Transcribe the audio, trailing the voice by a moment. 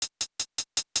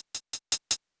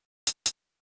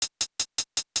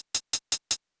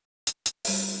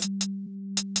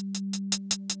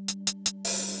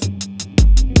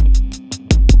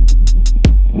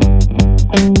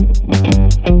This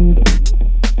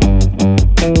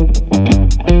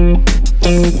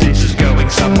is going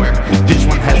somewhere. This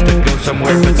one has to go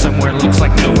somewhere, but somewhere looks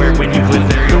like nowhere when you've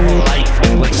lived there your whole life.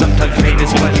 Like sometimes pain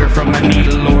is pleasure from a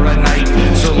needle or a knife.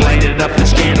 So light it up, the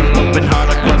scandal open hard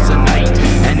across the night.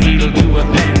 And needle to a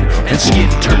pen, and skin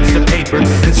turns to paper.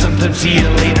 And sometimes see you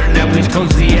later, now please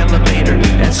close the elevator.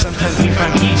 And sometimes we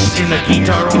find peace in a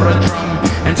guitar or a drum,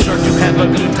 and start to have a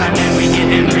good time, and we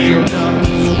get in real dumb.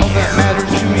 All that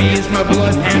matters to me is my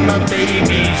blood and my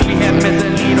babies. We have met the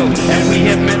needle, and we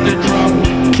have met the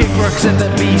drum. Kick rocks at the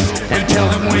beast, and tell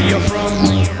them where you're from.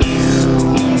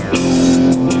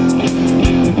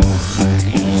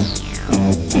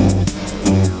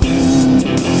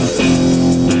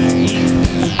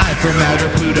 From outer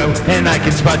Pluto, and I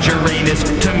can spot Uranus.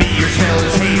 To me your smell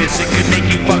is heinous, it could make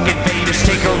you fucking famous.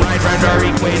 Take a ride round our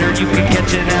equator, you can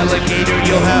catch an alligator.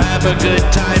 You'll have a good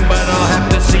time, but I'll have